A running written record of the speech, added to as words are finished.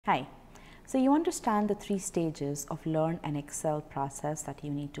Hi. So you understand the 3 stages of learn and excel process that you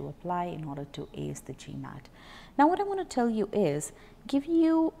need to apply in order to ace the GMAT. Now what I want to tell you is give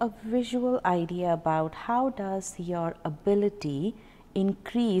you a visual idea about how does your ability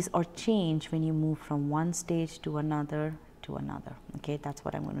increase or change when you move from one stage to another. Okay, that's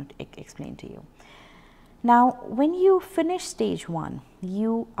what I'm going to explain to you. Now when you finish stage 1,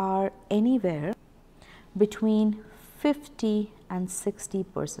 you are anywhere between 50 and 60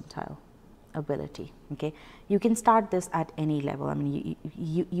 percentile ability. Okay, you can start this at any level. I mean,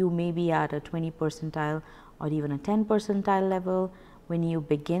 you may be at a 20 percentile or even a 10 percentile level when you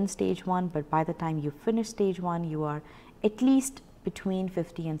begin stage 1, but by the time you finish stage 1, you are at least between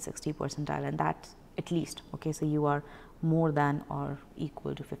 50 and 60 percentile, and that's at least. Okay, so you are more than or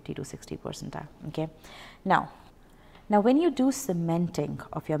equal to 50 to 60 percentile. Okay, now when you do cementing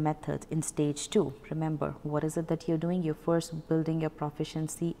of your methods in stage 2, remember what is it that you're doing? You're first building your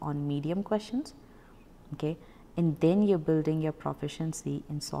proficiency on medium questions, okay, and then you're building your proficiency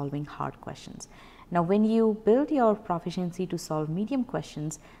in solving hard questions. Now when you build your proficiency to solve medium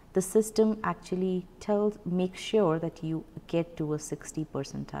questions, the system actually makes sure that you get to a 60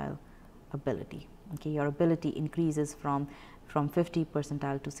 percentile ability. Okay, your ability increases from 50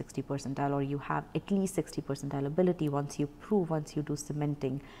 percentile to 60 percentile, or you have at least 60 percentile ability once you do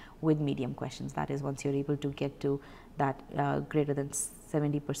cementing with medium questions. That is, once you're able to get to that greater than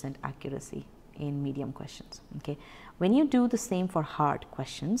 70% accuracy in medium questions. Okay, when you do the same for hard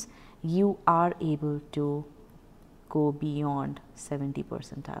questions, you are able to go beyond 70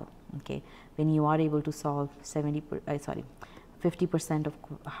 percentile. Okay, when you are able to solve 50% of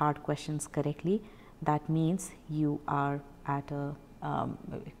hard questions correctly, that means you are at a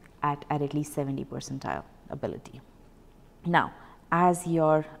at least 70 percentile ability. Now, as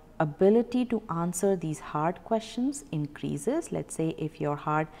your ability to answer these hard questions increases, let's say if your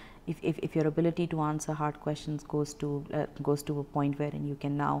ability to answer hard questions goes to a point wherein you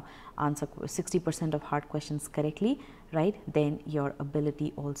can now answer 60% of hard questions correctly, right, then your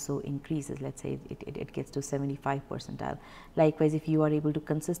ability also increases. Let's say it gets to 75 percentile. Likewise, if you are able to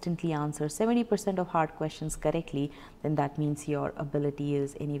consistently answer 70% of hard questions correctly, then that means your ability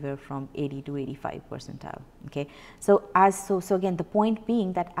is anywhere from 80 to 85 percentile. Okay, so again, the point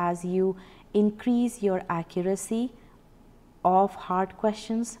being that as you increase your accuracy of hard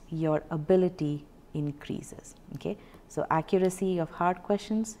questions, your ability increases. Okay, so accuracy of hard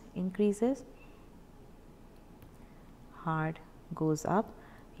questions increases, hard goes up,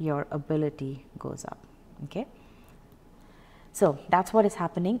 your ability goes up. Okay, so that's what is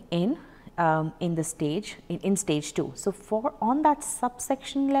happening in the stage in stage 2. So on that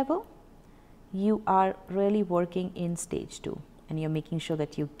subsection level, you are really working in stage 2, and you're making sure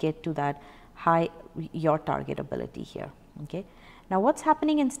that you get to that your target ability here. Okay, now what's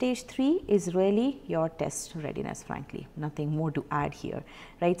happening in stage 3 is really your test readiness. Frankly, nothing more to add here,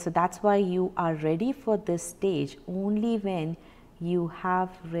 right? So that's why you are ready for this stage only when you have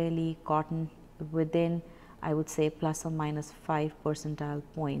really gotten within, I would say, plus or minus 5 percentile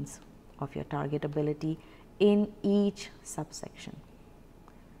points of your target ability in each subsection.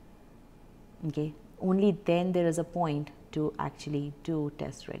 Okay, only then there is a point to actually do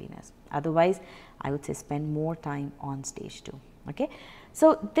test readiness. Otherwise, I would say spend more time on stage 2. Okay,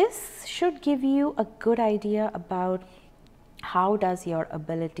 so this should give you a good idea about how does your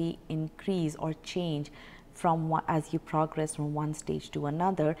ability increase or change as you progress from one stage to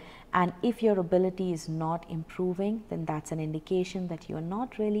another. And if your ability is not improving, then that's an indication that you are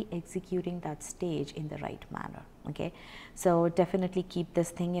not really executing that stage in the right manner. Okay, so definitely keep this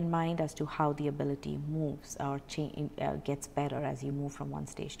thing in mind as to how the ability moves or gets better as you move from one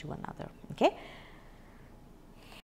stage to another. Okay.